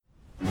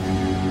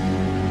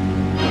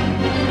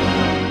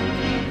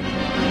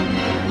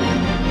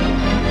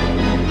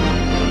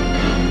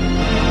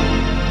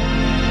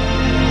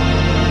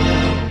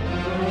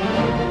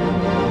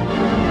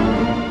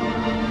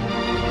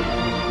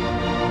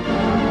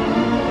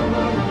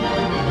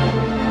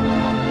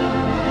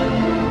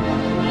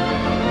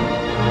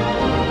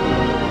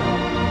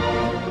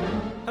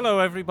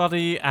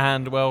everybody,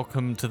 and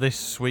welcome to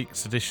this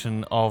week's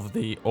edition of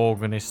the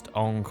Organist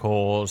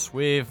Encores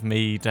with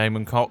me,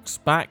 Damon Cox,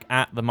 back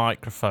at the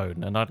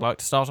microphone. And I'd like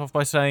to start off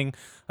by saying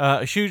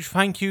a huge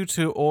thank you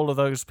to all of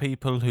those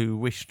people who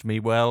wished me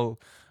well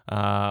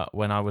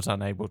when I was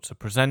unable to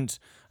present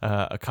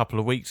a couple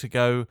of weeks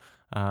ago.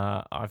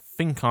 I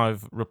think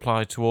I've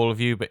replied to all of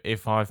you, but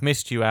if I've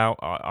missed you out,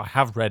 I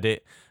have read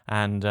it,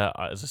 and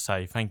as I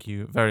say, thank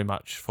you very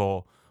much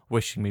for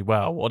wishing me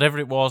well. Whatever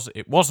it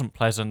wasn't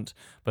pleasant,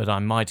 but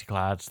I'm mighty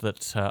glad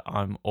that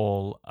I'm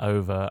all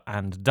over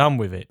and done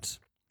with it.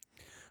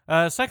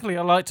 Secondly,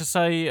 I'd like to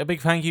say a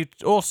big thank you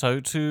also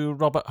to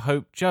Robert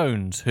Hope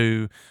Jones,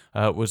 who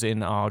was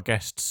in our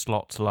guest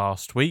slot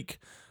last week.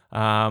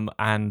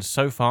 And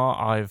so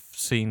far, I've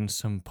seen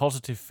some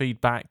positive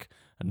feedback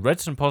and read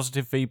some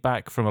positive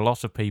feedback from a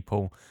lot of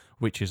people,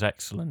 which is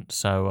excellent.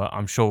 So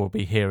I'm sure we'll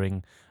be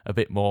hearing a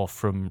bit more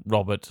from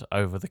Robert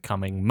over the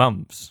coming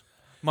months.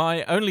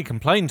 My only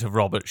complaint of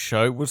Robert's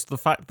show was the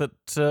fact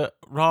that,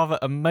 rather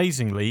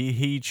amazingly,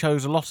 he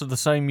chose a lot of the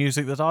same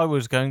music that I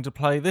was going to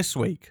play this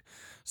week.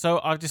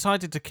 So I've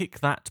decided to kick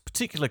that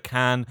particular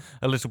can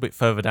a little bit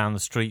further down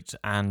the street,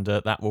 and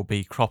that will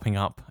be cropping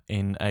up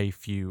in a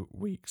few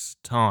weeks'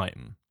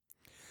 time.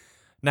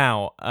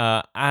 Now,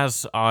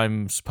 as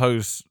I'm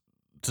supposed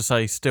to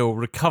say still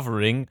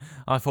recovering,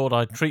 I thought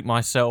I'd treat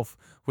myself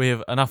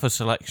with another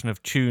selection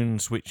of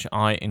tunes which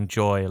I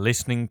enjoy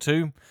listening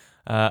to.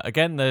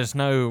 Again, there's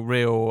no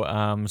real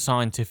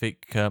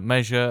scientific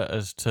measure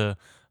as to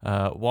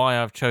why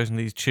I've chosen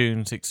these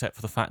tunes, except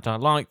for the fact I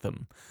like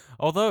them.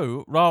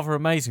 Although, rather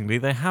amazingly,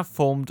 they have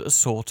formed a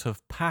sort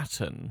of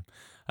pattern.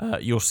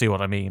 You'll see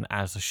what I mean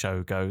as the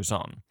show goes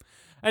on.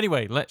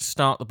 Anyway, let's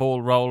start the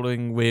ball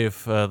rolling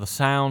with the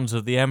sounds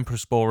of the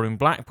Empress Ballroom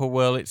Blackpool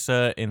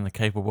Wurlitzer in the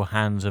capable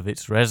hands of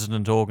its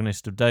resident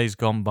organist of days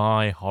gone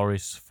by,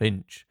 Horace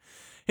Finch.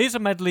 Here's a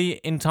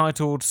medley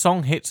entitled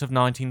Song Hits of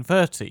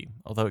 1930,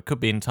 although it could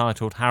be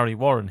entitled Harry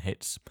Warren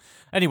Hits.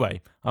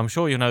 Anyway, I'm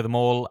sure you know them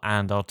all,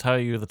 and I'll tell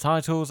you the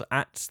titles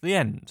at the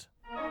end.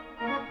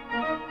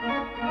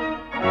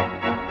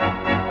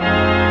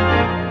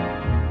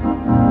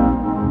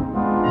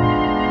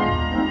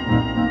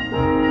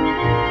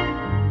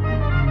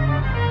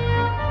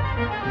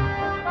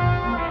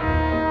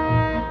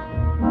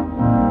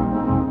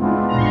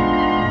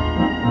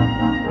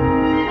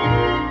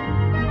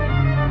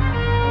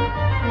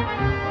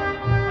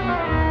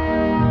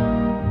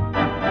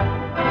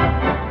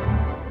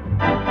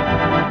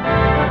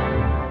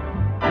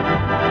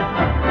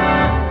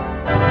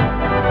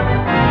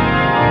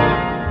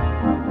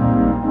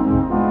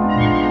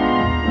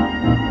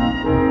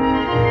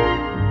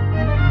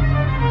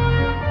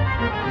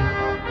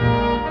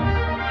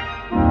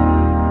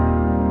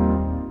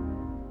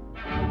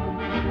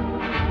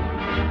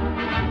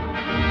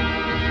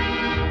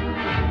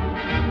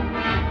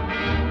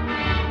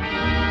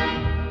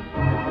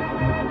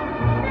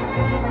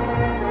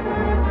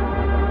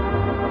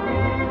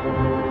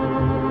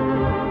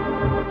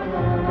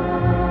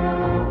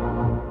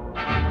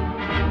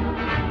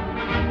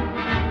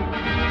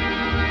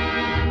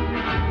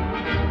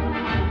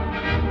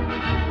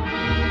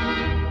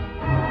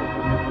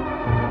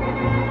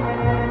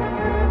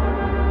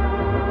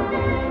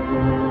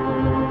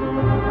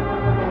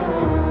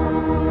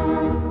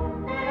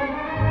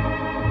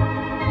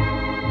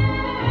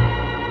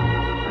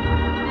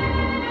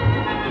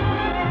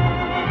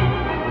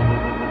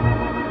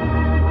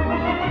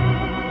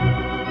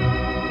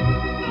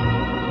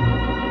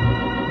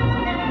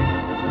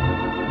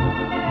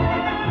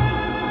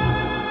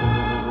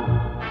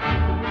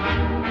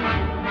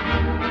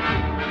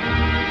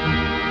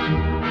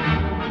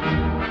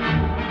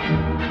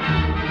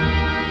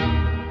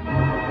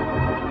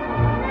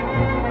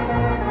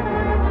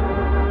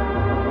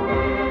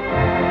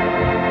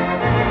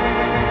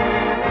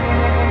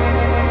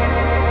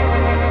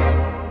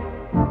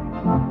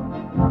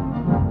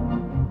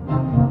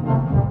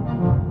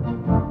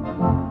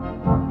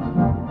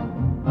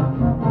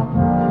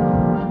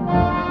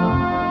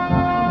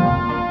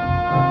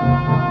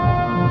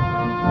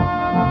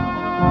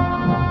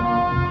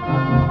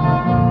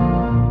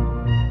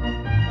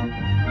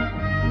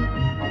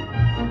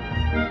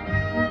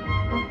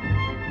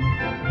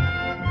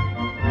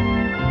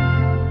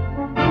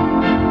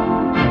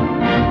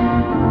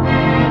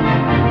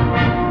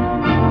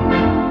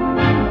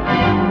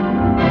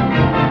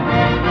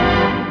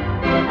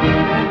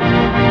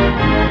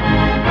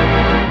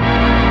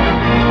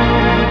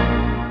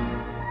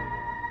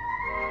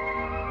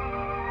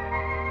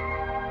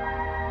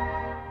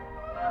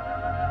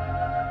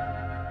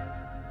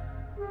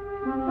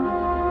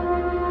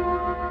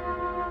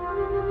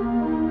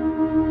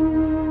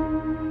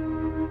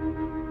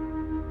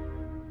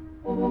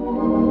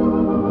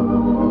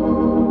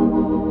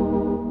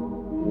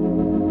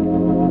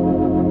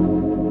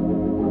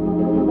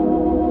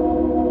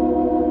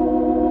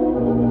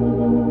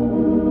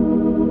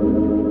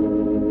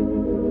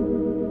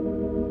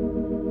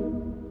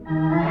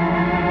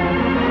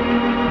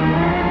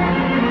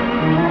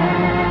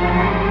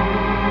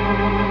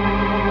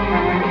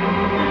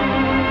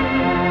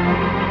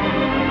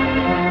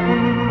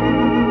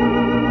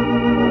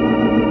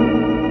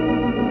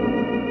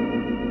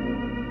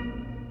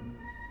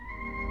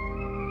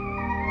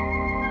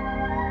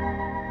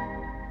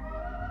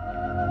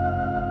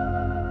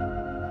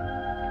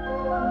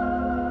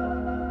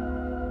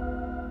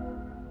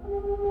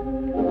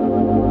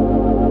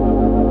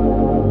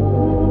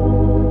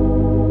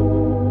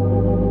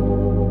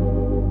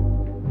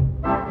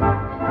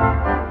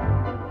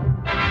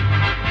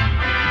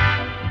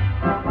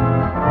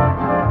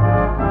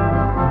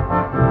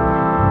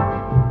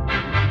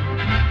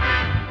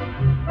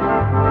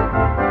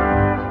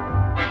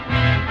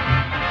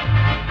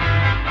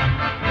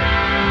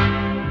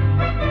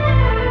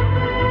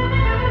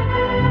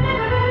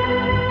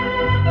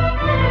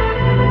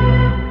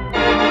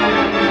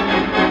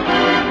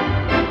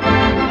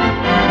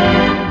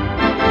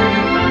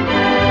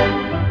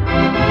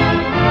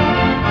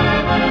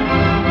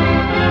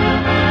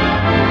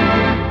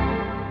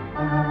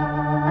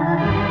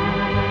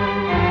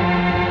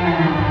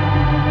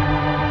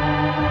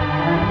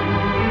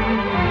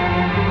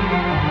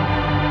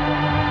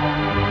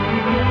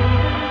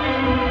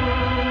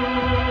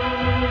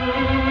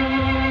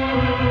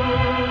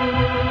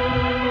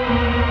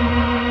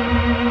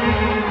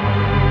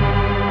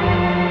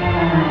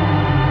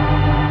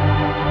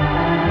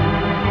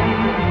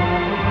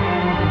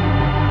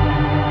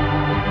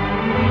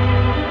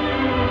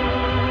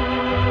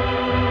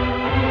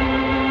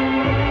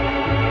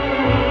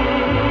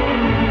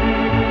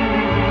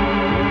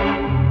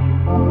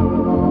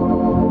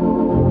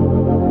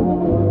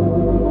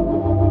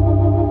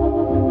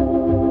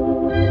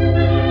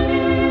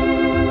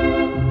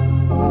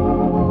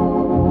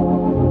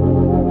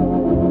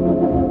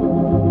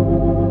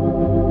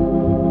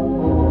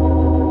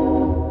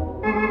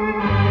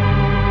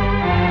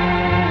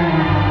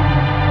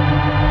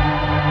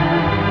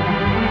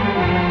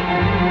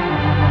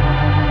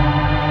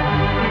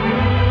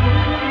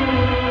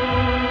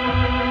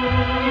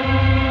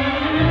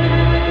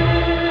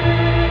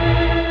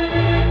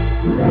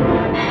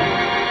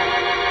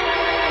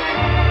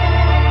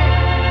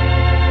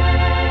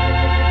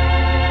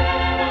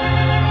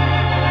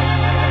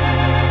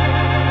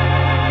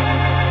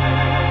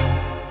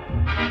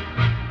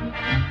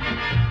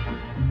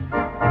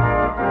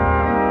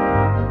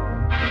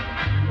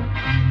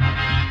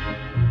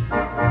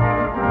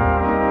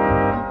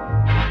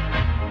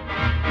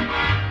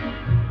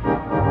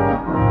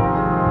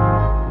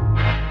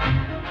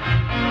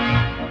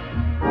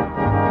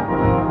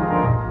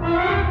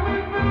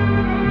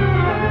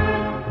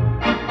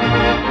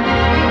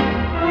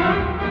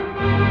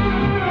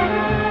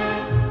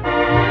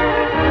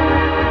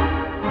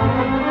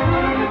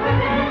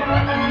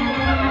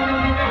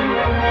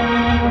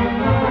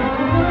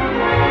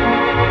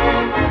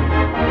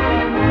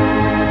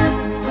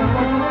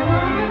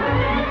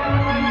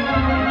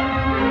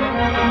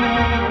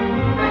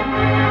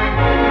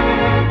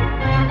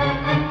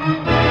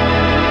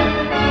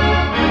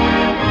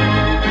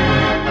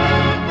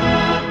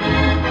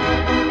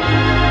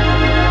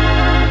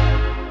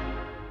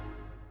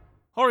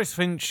 Horace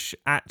Finch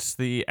at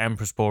the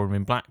Empress Ballroom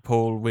in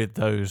Blackpool with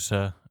those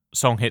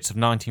song hits of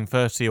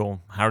 1930 or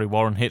Harry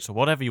Warren hits or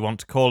whatever you want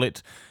to call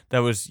it.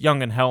 There was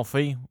Young and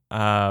Healthy,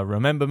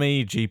 Remember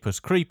Me, Jeepers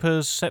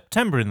Creepers,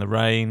 September in the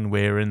Rain,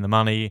 We're in the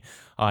Money,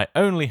 I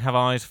Only Have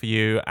Eyes for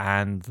You,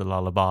 and The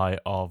Lullaby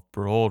of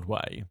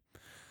Broadway.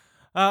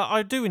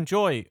 I do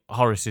enjoy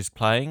Horace's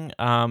playing.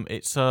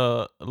 It's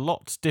a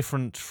lot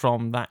different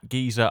from that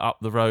geezer up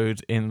the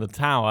road in the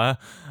tower.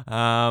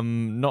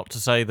 Not to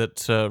say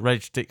that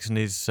Reg Dixon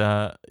is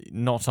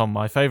not on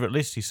my favourite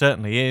list, he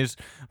certainly is,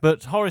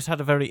 but Horace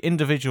had a very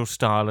individual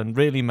style and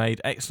really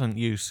made excellent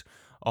use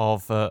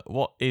of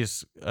what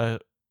is a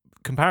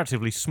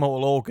comparatively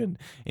small organ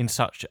in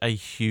such a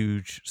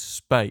huge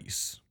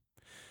space.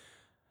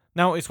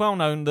 Now, it's well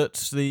known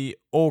that the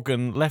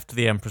organ left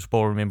the Empress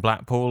Ballroom in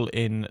Blackpool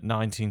in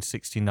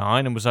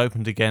 1969 and was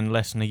opened again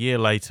less than a year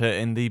later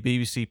in the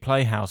BBC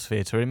Playhouse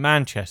Theatre in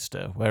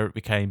Manchester, where it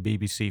became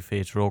BBC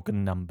Theatre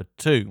Organ Number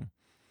 2.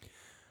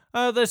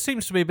 There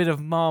seems to be a bit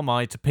of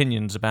Marmite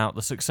opinions about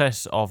the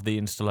success of the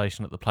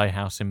installation at the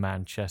Playhouse in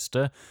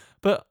Manchester,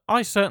 but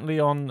I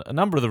certainly, on a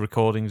number of the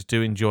recordings,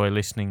 do enjoy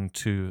listening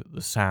to the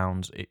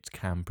sounds it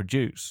can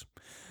produce.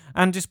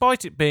 And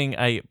despite it being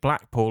a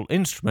Blackpool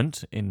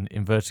instrument, in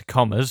inverted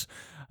commas,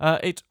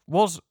 it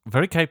was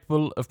very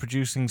capable of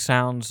producing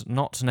sounds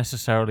not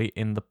necessarily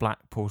in the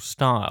Blackpool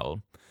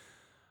style.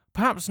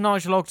 Perhaps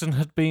Nigel Ogden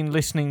had been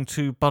listening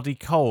to Buddy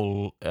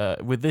Cole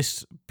with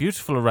this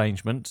beautiful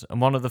arrangement, and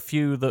one of the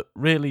few that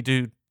really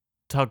do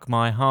tug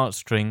my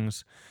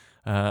heartstrings,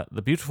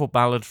 the beautiful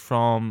ballad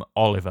from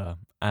Oliver,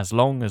 As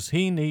Long as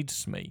He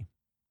Needs Me.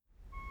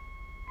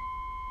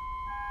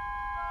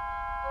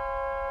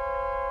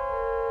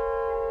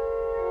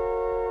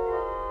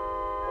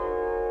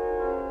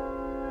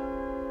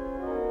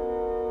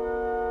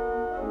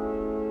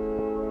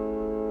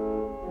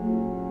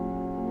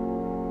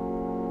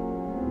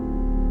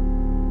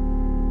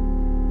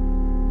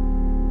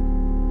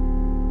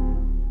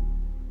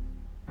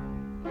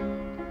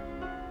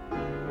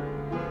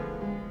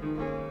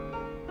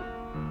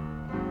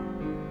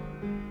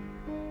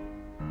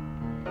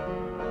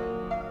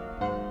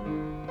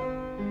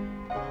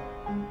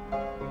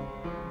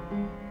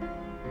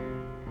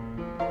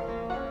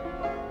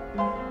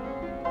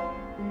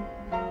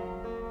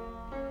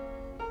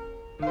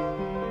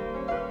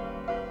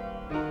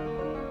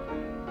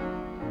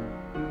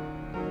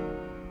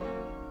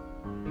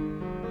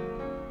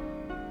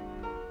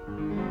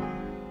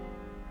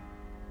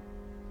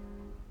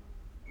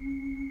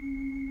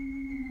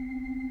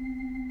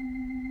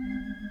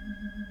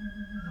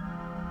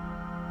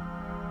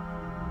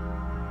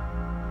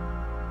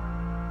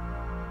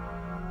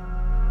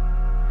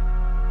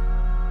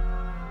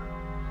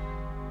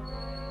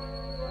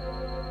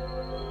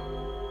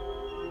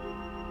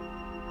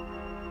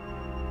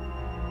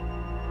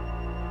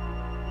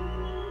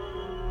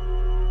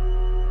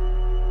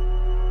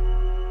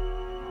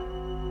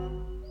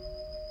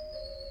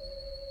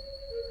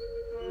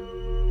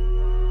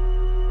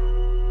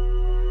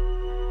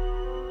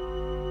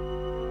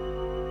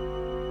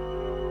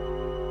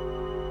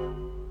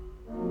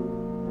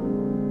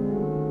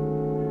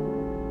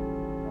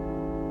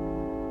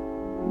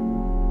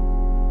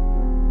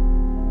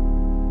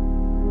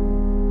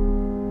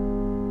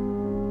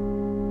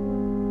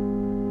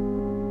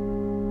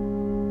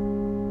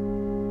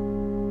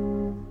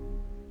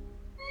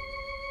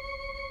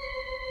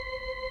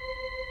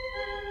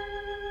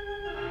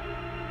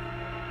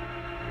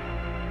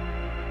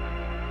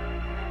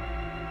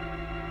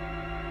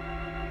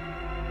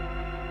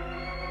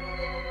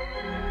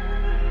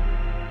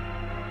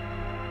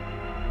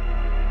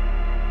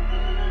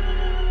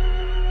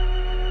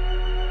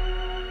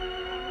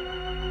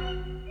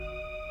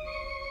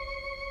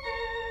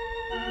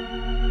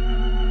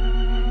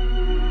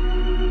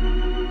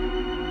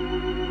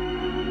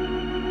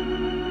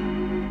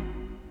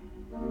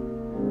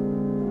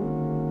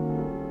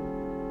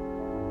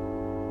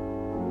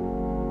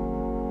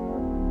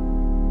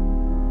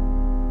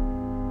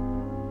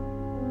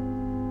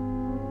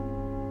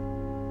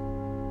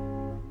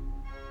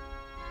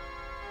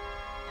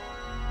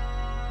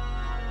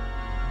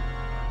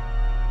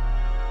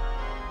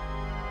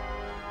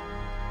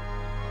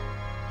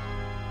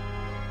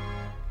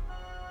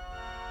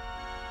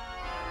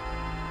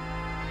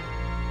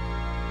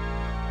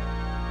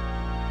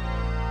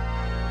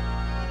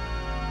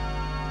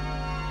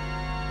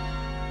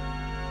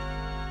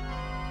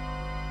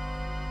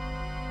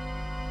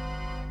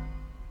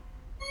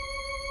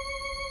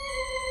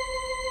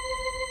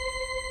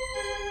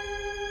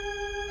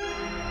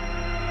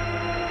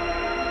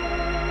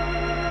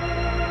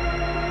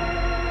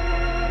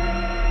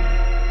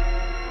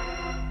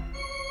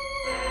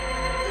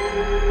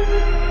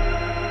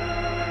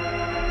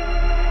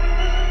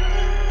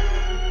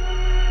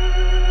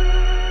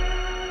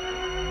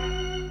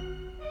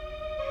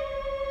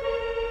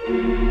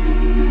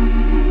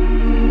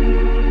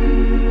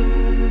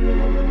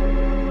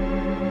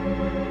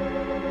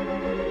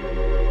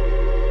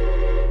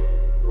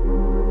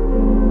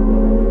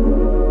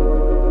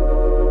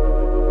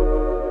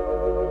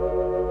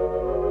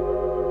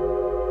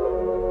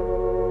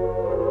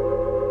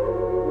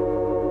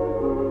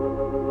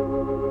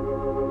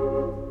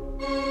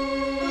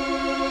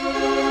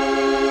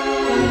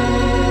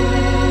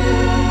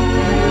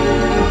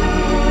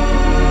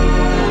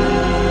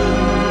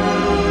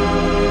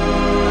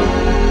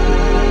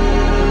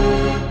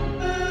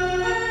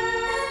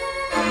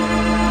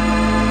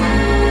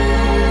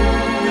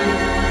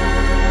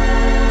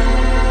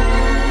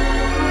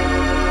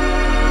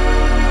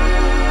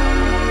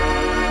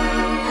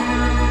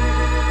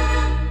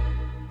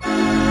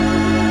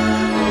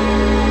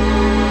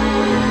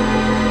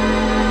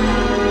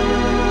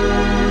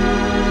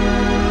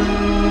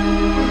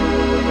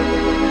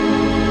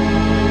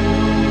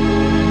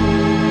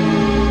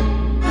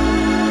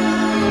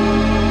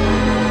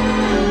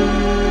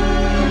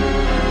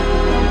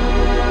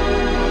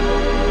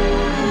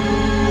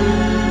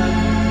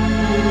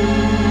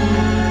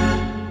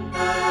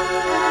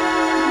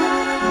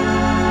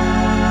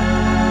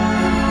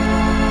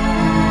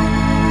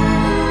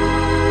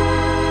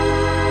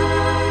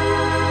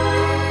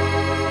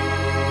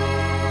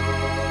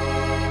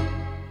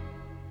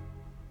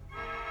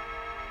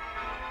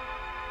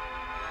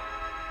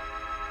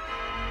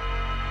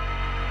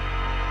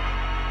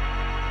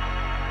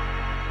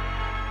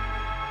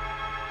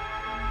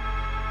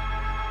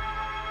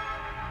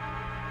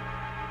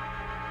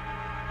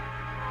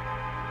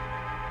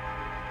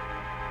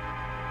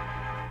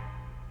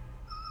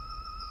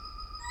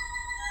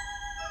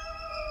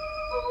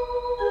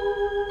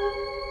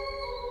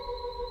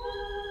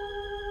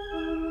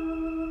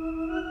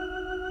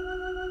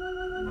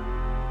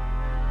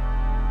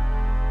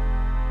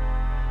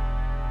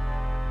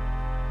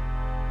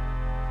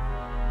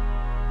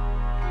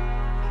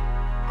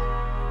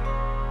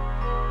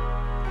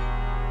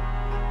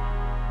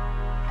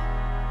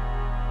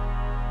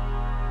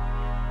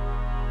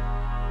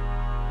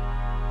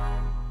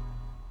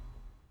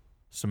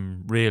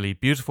 some really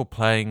beautiful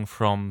playing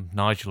from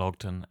Nigel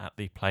Ogden at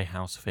the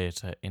Playhouse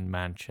Theatre in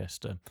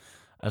Manchester,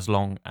 As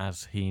Long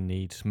As He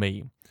Needs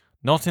Me.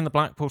 Not in the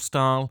Blackpool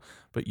style,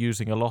 but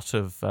using a lot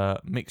of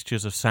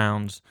mixtures of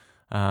sounds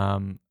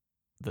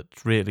that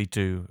really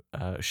do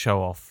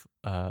show off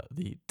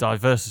the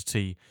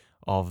diversity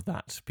of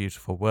that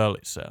beautiful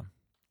Wurlitzer.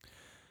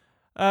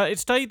 It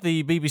stayed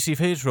the BBC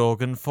Theatre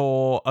organ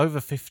for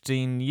over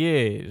 15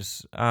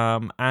 years,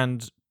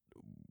 and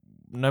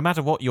no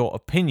matter what your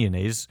opinion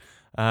is,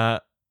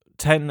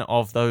 10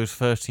 of those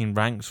 13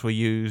 ranks were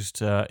used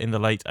in the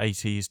late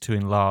 80s to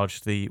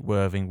enlarge the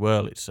Worthing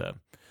Wurlitzer.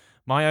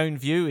 My own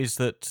view is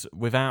that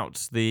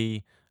without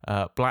the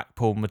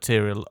Blackpool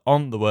material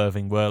on the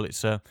Worthing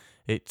Wurlitzer,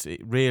 it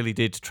really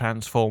did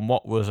transform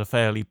what was a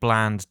fairly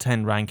bland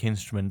 10-rank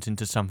instrument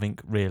into something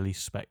really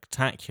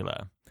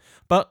spectacular.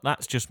 But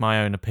that's just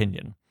my own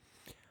opinion.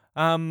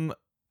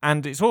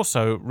 And it's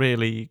also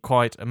really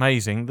quite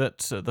amazing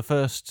that the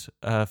first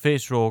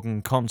theatre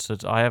organ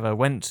concert I ever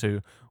went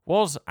to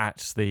was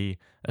at the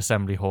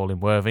Assembly Hall in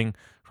Worthing,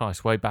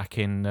 Christ, way back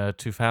in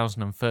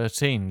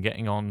 2013,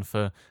 getting on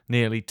for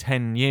nearly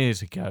 10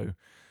 years ago.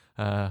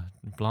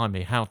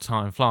 Blimey, how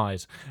time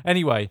flies.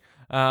 Anyway,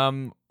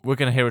 we're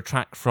going to hear a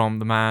track from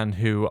the man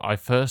who I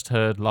first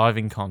heard live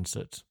in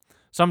concert.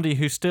 Somebody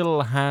who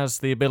still has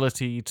the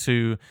ability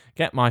to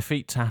get my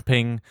feet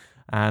tapping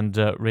and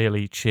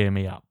really cheer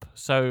me up.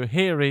 So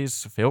here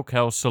is Phil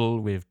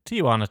Kelsall with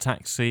Tijuana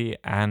Taxi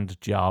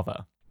and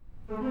Java.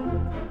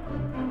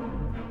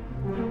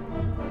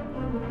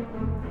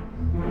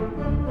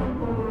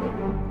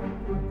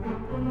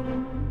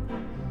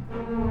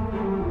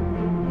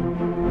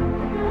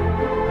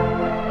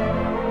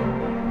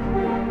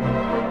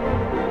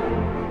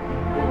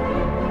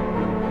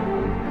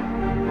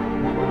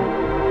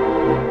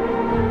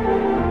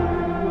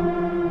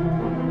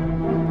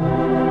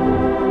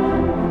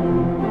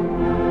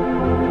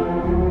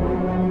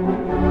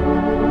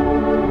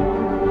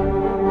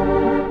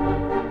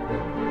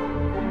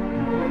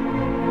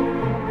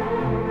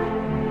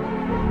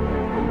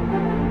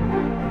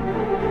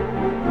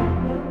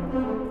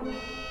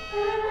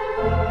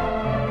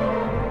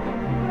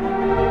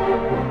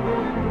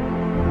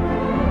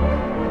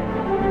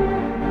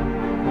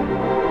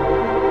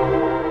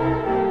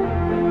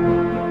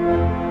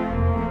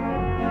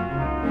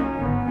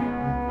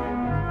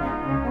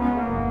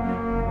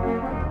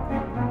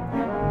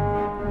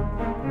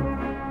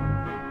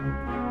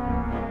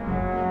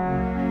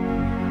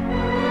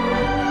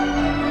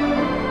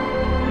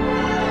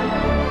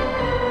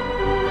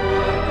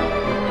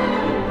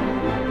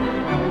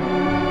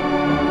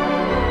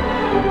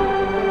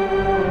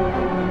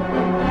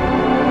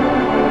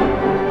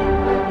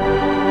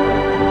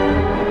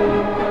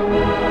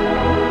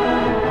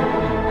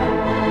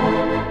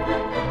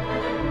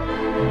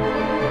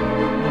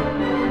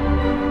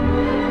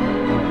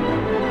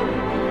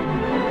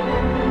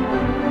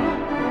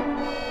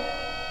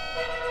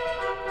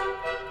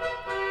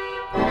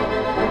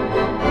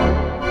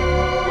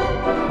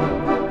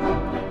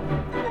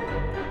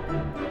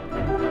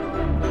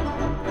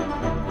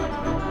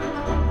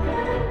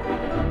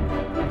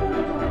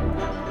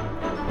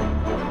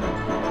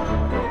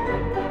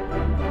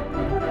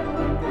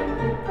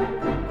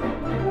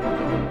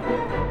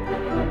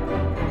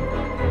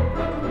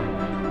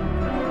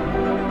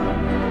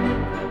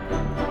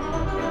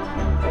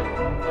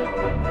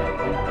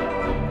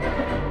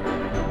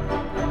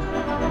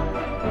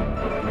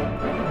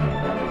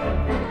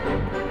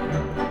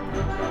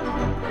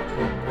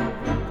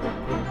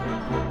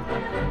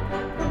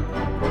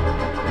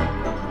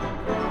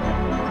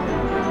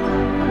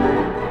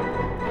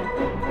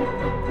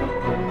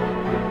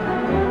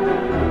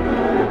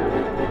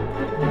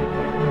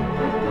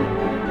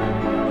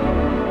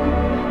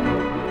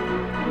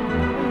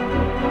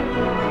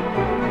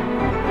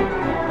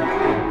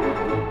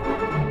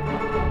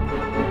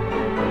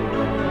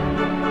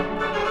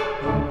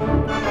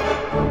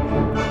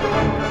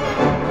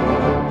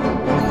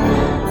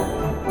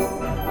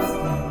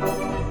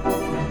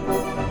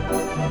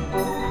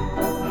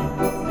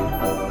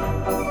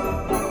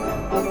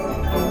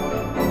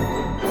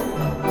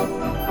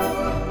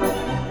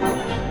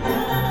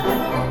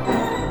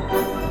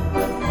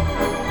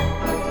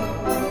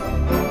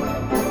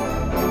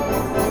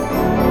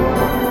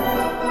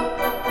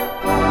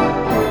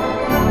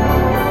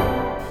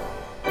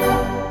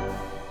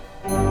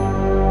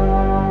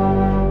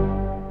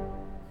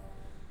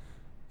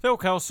 Phil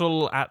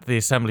Kelsall at the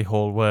Assembly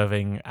Hall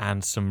Worthing,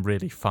 and some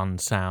really fun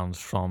sounds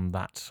from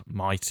that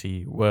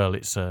mighty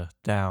Wurlitzer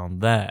down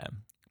there.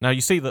 Now you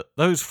see that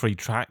those three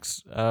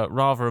tracks,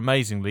 rather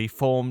amazingly,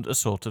 formed a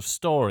sort of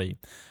story.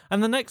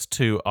 And the next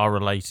two are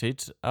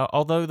related,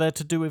 although they're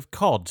to do with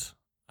cod.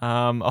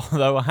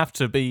 Although I have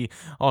to be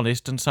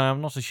honest and say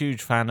I'm not a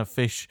huge fan of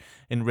fish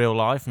in real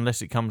life,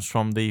 unless it comes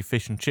from the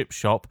fish and chip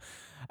shop.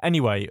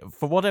 Anyway,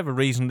 for whatever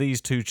reason, these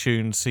two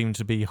tunes seem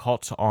to be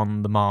hot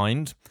on the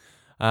mind.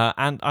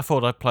 And I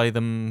thought I'd play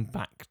them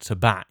back to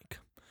back.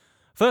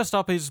 First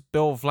up is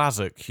Bill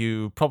Vlasic.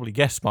 You probably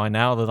guessed by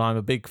now that I'm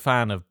a big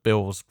fan of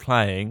Bill's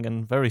playing,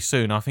 and very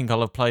soon I think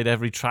I'll have played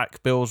every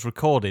track Bill's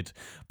recorded,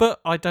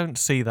 but I don't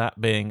see that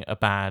being a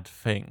bad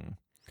thing.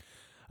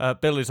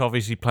 Bill is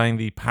obviously playing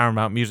the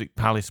Paramount Music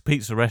Palace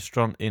Pizza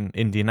Restaurant in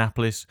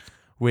Indianapolis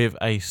with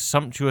a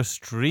sumptuous,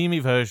 dreamy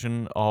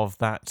version of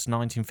that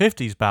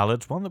 1950s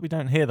ballad, one that we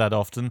don't hear that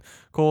often,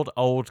 called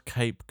Old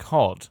Cape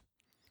Cod.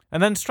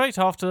 And then straight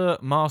after,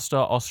 master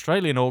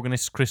Australian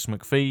organist Chris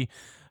McPhee,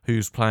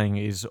 whose playing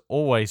is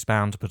always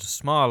bound to put a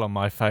smile on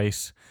my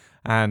face,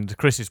 and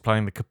Chris is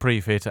playing the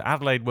Capri Theatre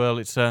Adelaide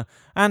Wurlitzer,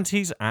 and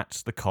he's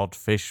at the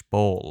Codfish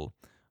Ball.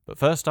 But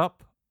first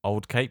up,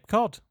 Old Cape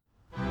Cod.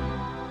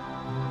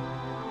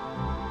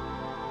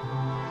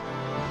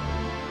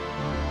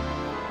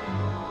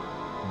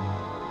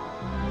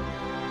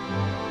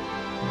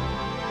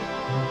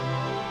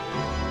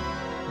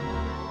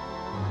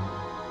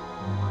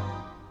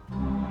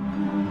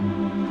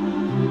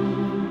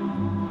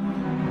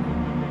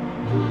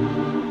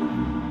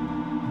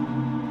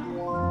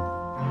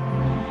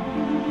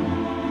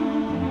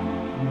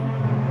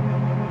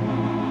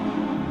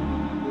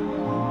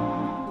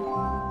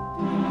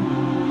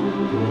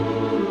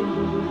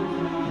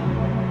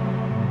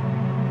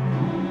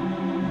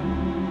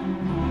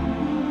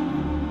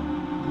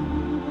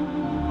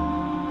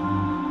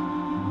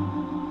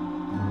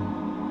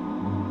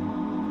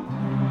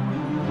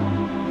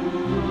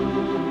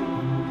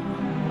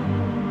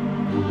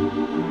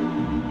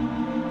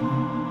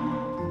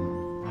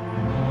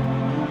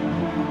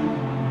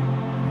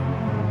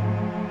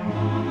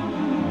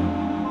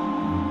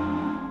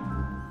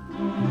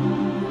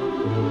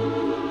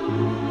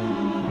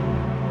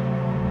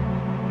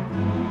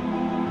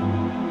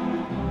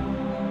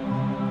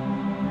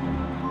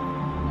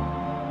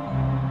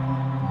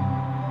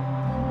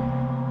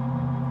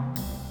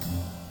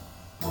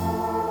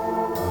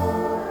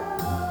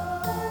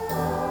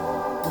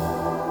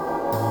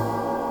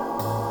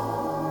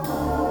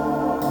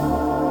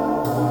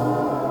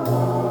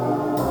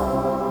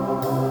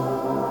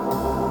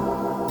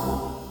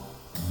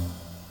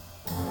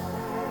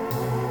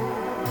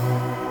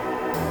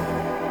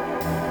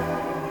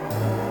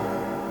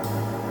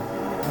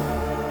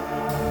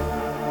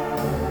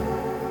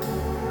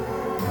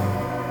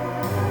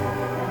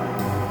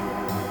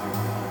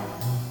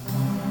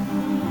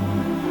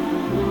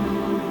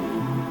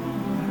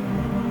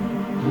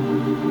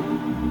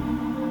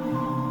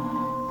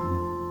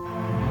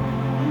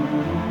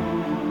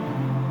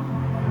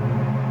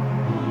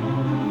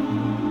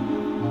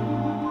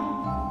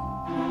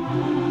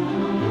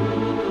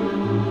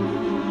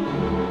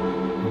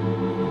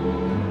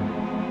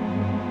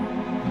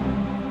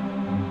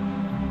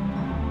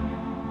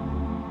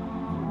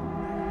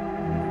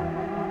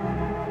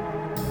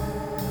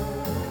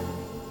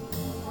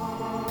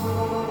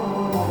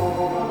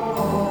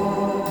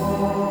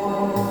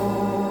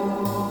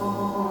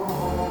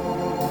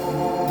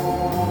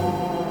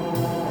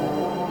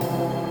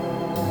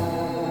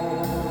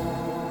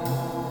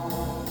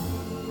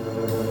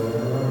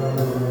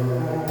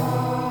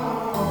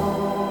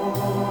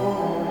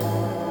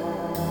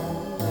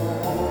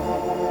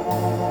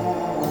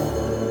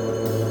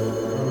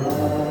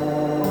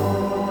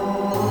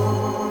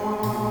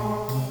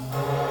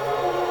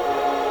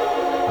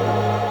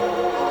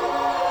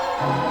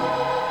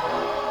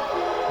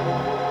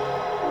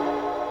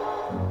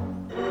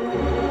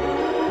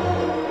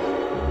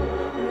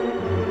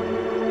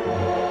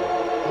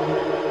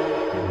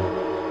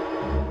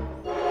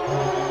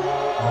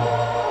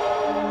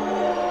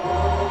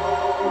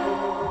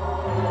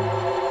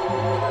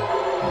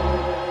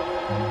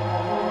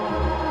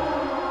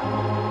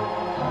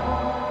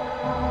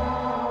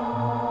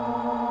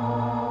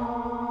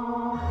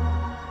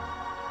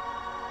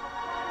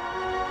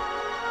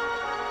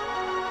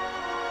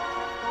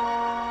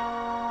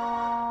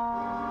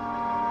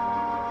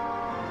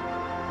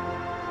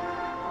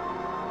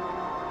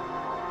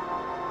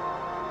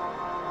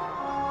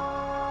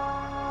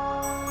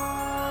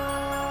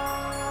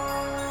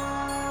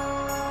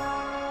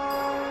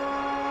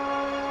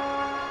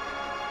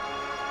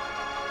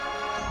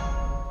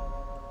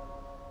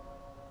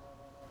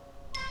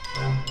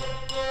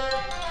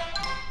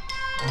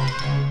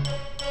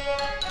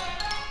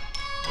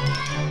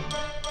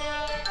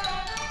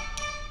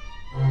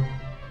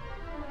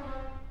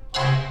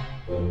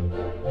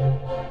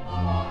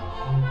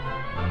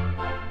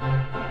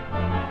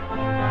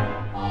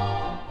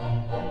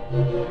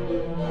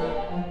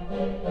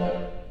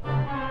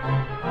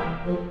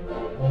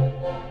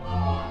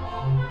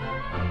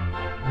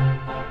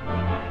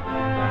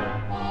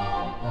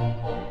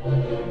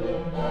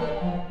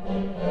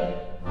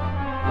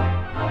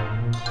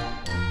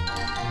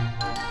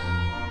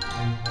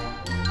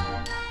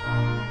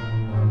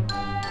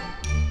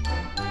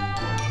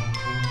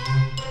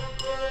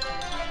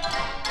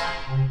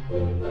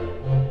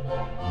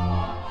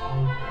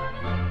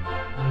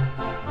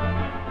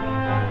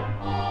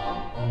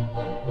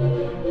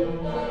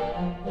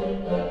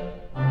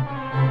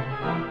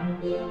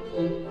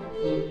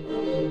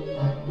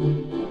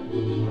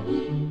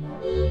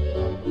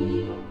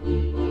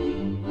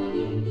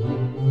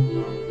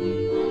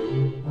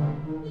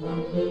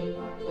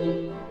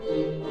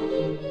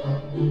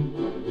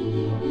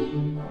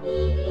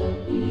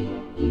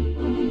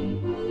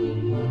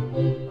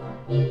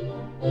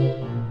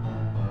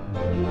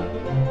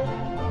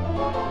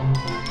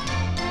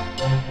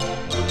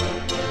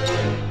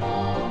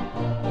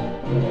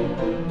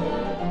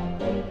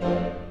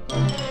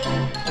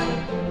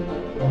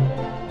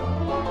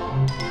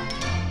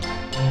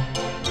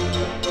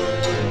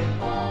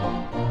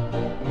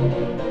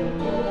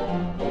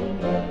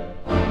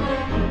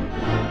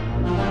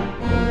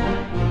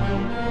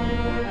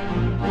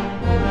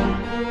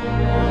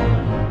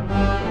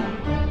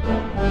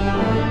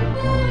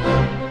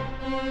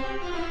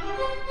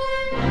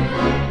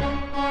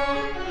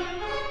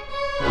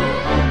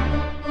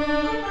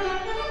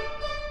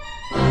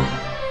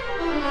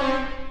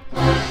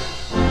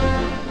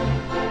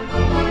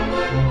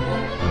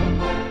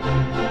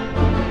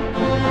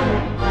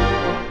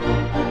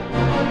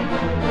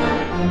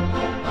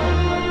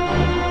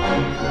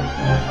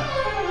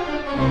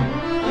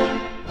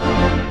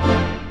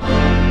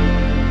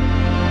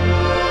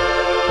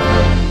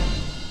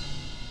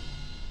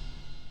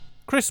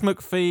 Chris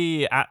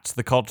McPhee at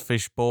the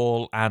Codfish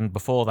Ball, and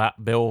before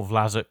that, Bill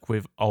Vlasic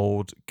with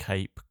Old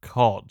Cape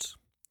Cod.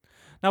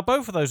 Now,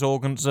 both of those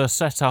organs are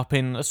set up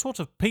in a sort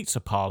of pizza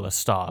parlour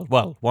style.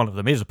 Well, one of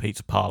them is a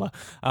pizza parlour,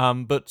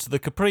 but the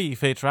Capri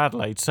Theatre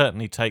Adelaide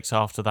certainly takes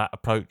after that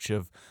approach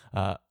of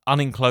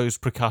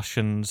unenclosed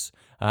percussions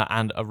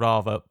and a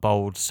rather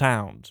bold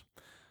sound.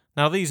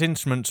 Now, these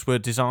instruments were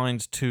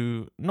designed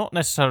to not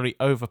necessarily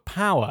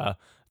overpower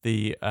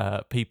the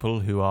people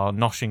who are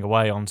noshing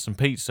away on some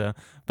pizza,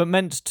 but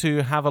meant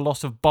to have a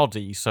lot of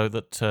body so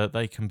that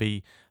they can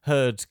be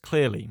heard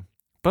clearly.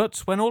 But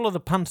when all of the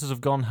punters have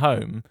gone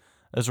home,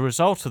 as a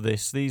result of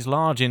this, these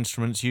large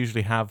instruments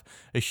usually have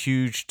a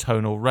huge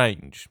tonal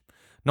range.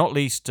 Not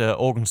least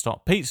Organ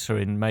Stop Pizza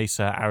in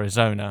Mesa,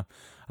 Arizona,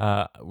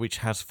 which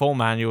has 4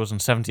 manuals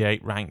and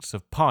 78 ranks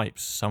of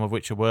pipes, some of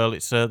which are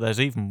Wurlitzer. There's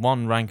even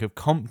 1 rank of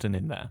Compton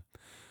in there.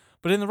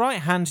 But in the right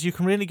hands, you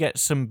can really get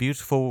some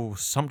beautiful,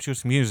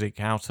 sumptuous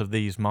music out of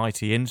these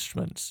mighty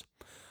instruments.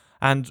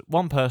 And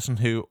one person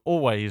who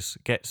always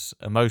gets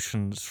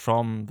emotions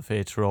from the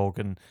theatre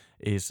organ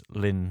is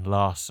Lynn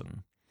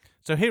Larson.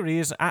 So here he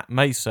is at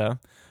Mesa,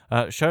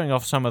 showing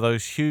off some of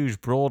those huge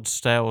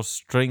broad-scale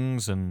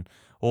strings and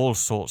all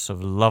sorts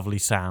of lovely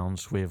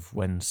sounds with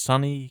When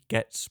Sunny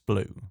Gets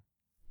Blue.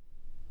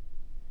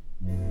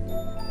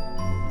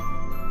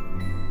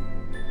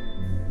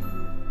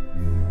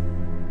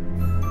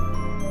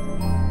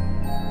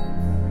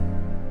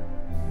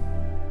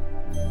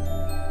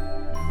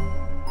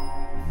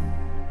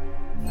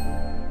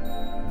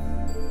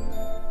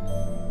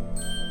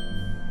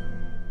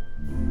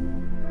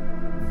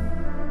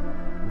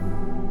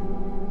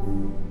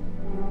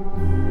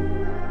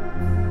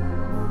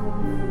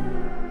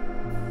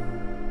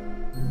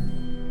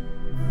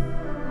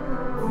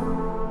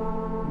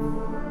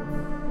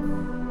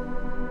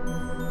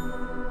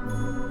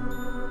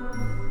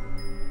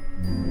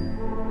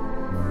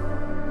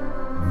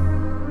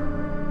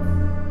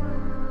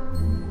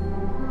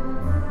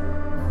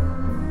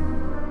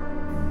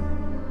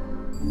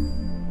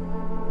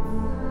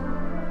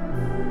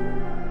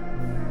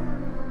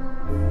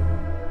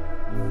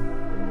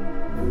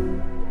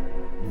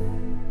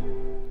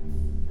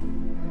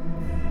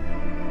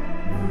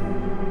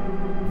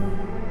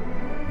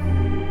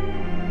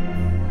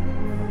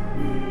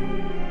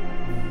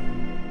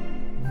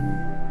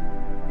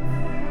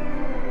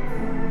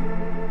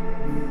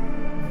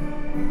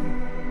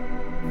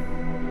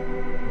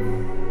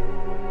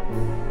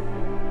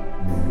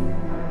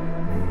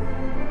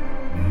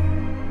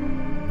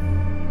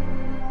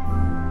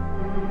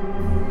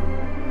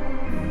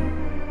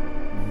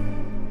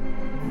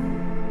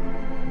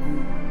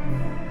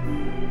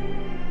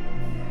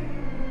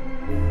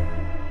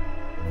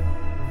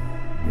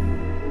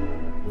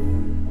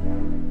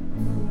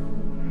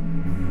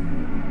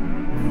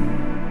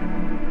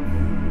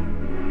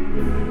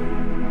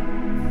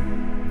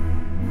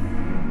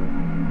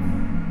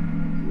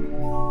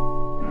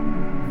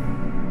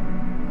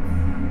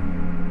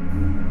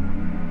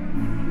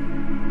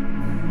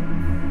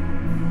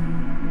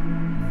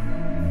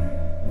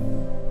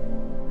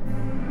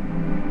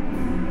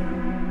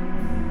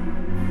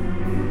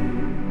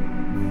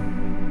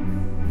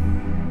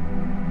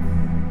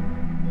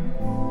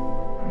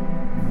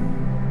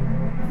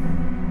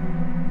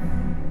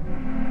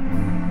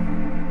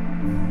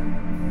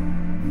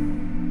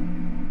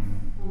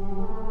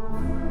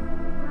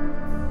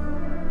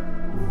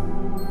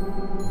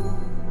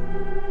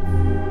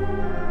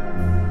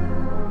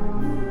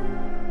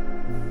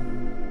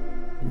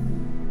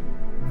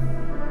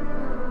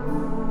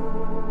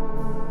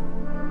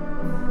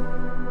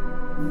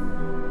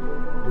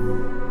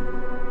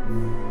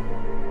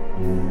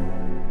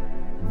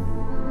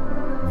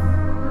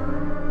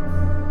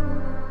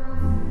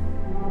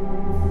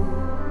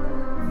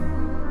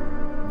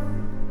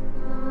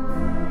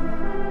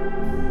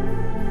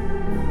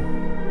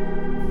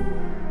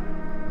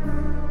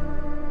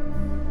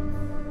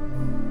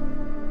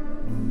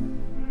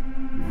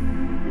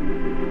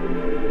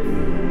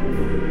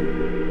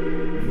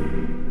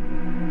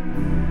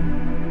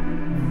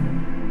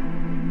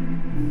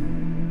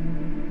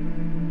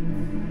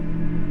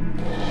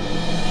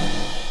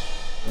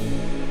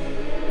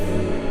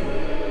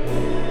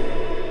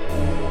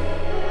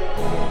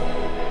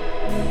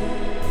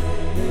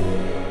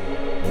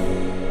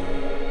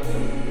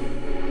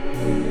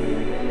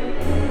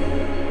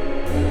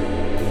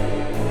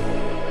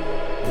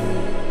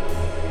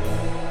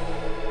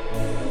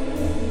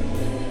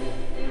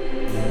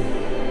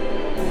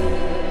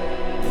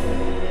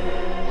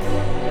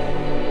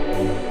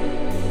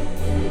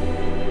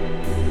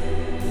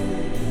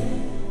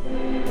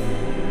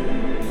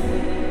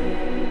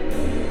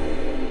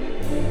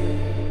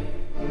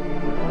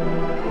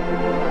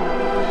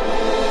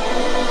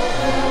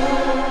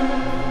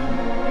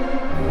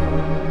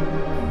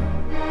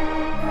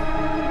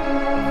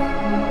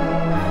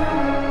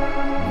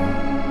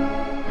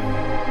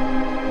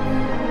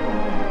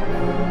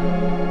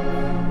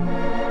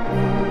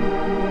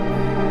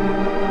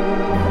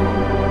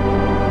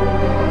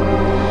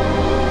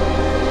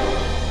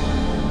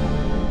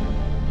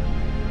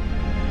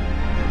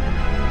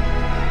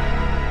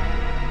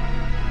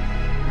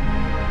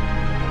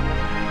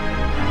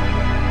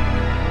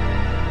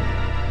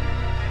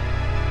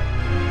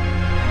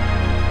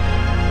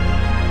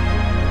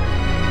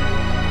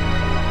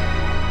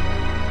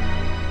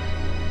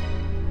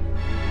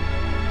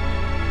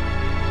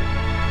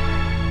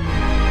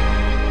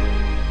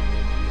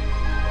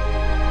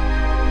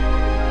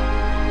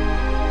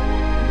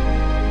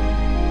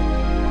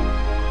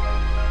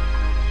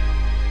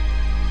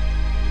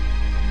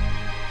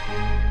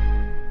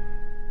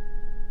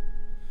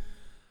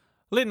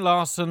 Lynn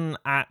Larson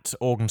at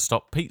Organ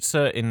Stop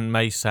Pizza in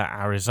Mesa,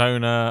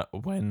 Arizona,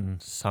 When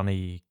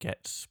Sunny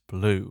Gets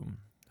Blue.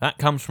 That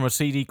comes from a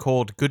CD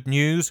called Good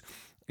News.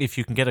 If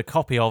you can get a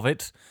copy of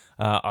it,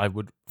 I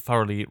would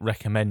thoroughly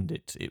recommend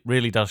it. It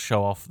really does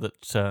show off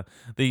that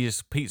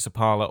these pizza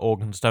parlour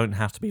organs don't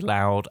have to be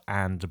loud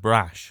and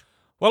brash.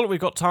 Well, we've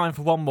got time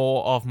for one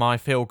more of my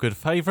feel-good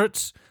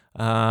favourites,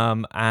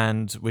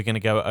 and we're going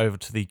to go over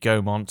to the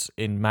Gaumont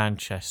in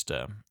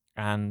Manchester,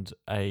 and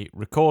a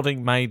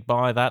recording made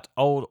by that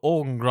old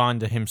organ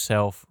grinder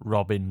himself,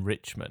 Robin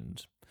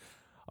Richmond.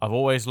 I've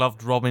always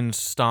loved Robin's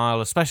style,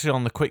 especially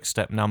on the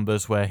quick-step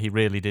numbers where he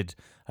really did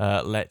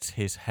let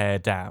his hair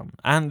down,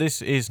 and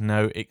this is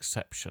no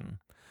exception.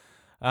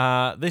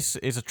 This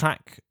is a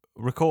track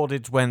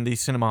recorded when the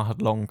cinema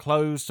had long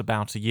closed.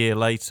 About a year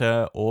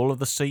later, all of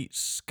the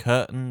seats,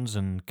 curtains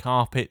and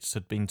carpets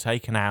had been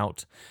taken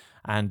out,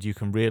 and you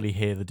can really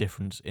hear the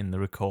difference in the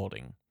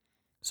recording.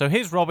 So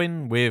here's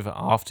Robin with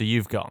After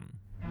You've Gone.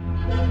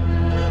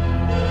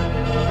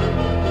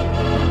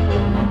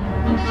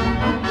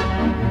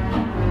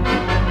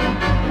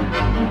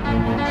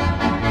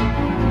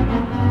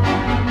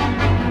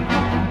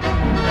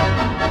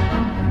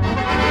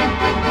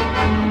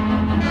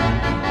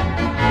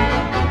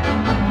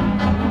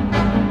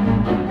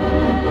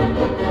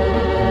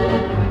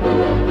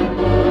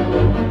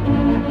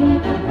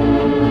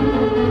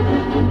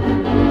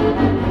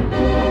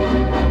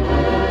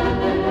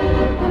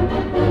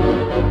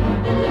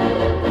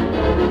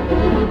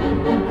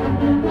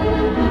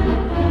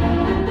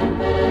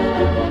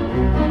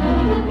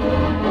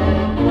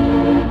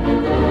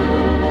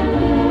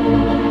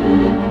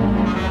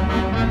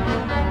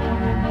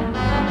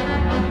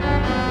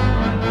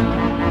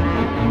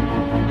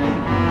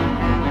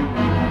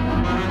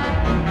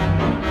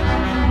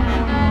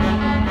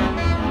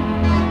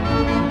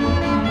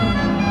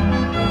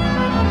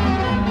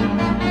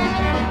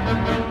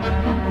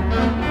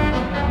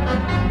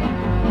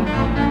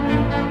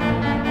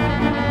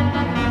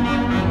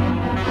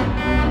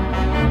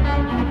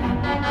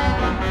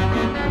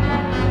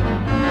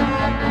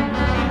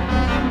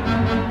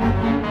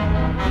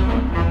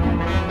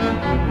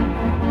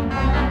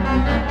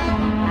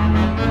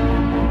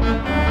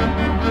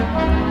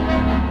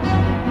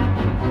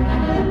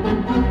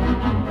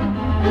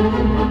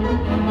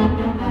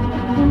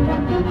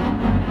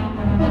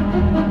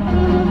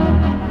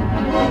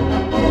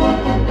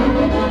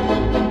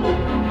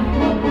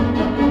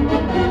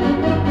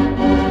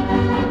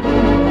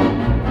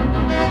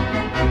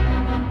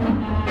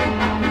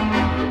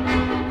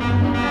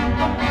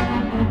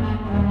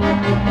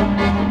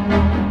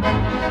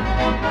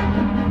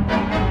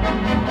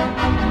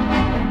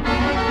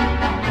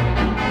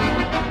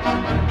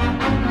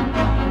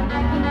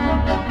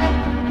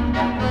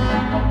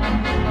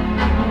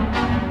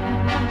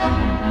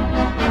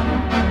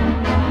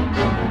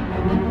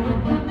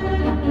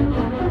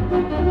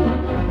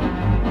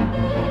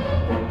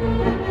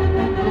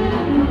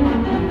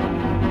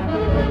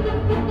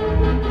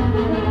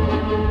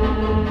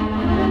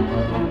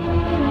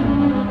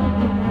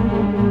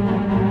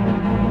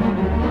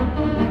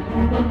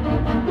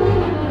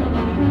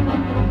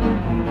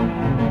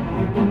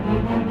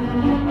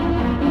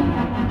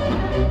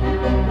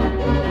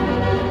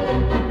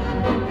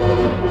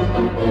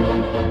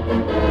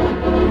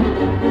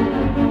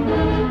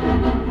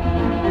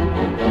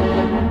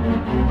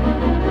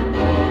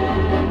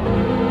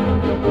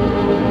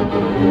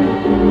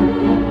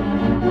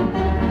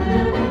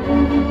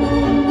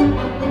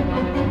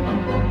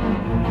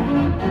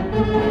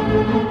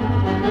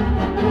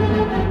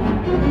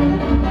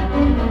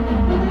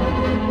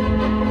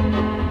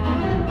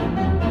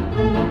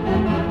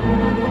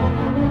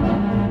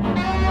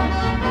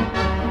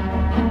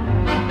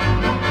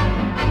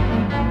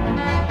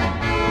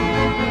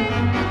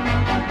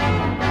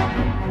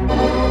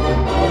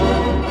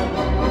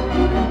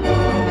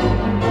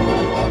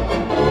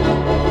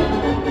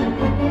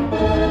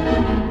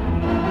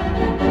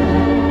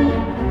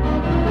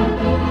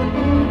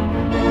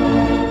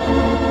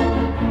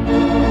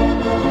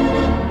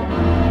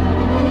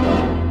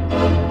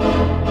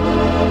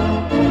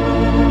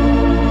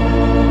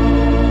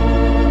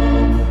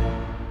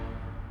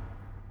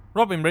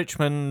 Robin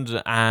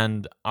Richmond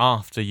and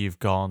After You've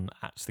Gone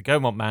at the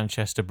Gaumont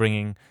Manchester,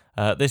 bringing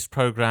this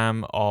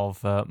programme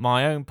of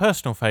my own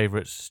personal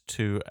favourites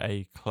to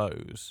a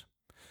close.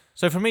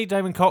 So for me,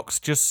 Damon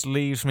Cox, just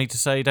leaves me to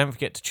say don't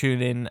forget to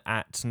tune in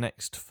at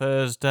next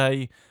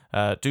Thursday.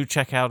 Do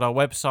check out our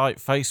website,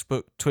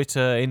 Facebook,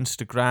 Twitter,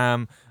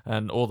 Instagram,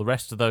 and all the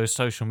rest of those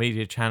social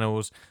media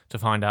channels to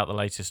find out the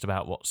latest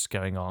about what's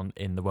going on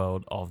in the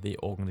world of the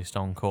Organist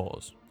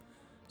Encores.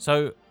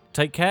 So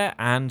take care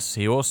and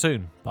see you all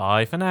soon.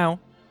 Bye for now.